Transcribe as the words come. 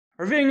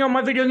Reviewing on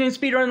my video game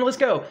speedrun, let's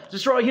go.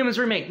 Destroy All Humans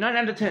Remake, 9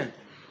 out of 10.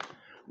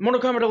 Mortal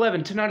Kombat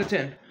 11, 10 out of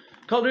 10.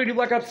 Call of Duty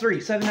Black Ops 3,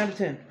 7 out of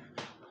 10.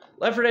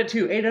 Left 4 Dead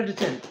 2, 8 out of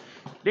 10.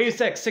 Deus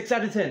Ex, 6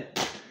 out of 10.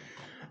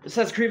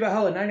 Assassin's Creed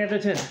Valhalla, 9 out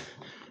of 10.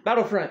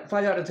 Battlefront,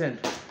 5 out of 10.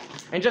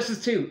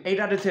 Injustice 2, 8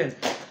 out of 10.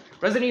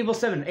 Resident Evil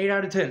 7, 8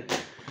 out of 10.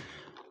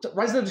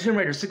 Rise of the Tomb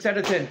Raider, 6 out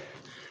of 10.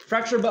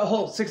 Fracture But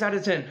Whole, 6 out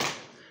of 10.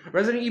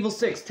 Resident Evil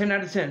 6, 10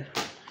 out of 10.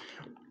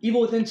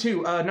 Evil Within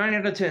 2, 9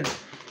 out of 10.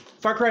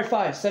 Far Cry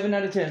 5, 7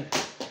 out of 10.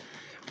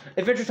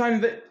 Adventure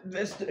Time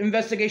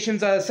Investigations,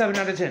 7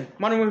 out of 10.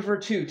 Modern Warfare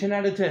 2, 10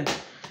 out of 10.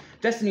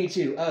 Destiny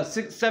 2,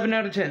 7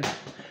 out of 10.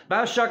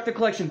 BioShock The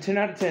Collection, 10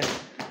 out of 10.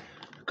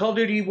 Call of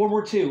Duty World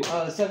War 2,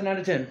 7 out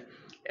of 10.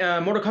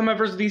 Mortal Kombat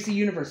vs. DC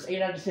Universe,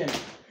 8 out of 10.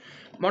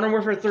 Modern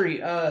Warfare 3,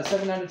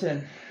 7 out of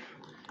 10.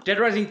 Dead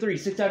Rising 3,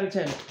 6 out of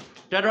 10.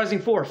 Dead Rising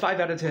 4, 5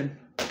 out of 10.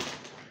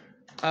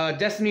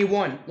 Destiny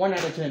 1, 1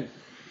 out of 10.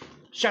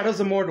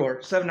 Shadows of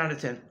Mordor, 7 out of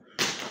 10.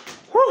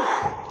 Whew!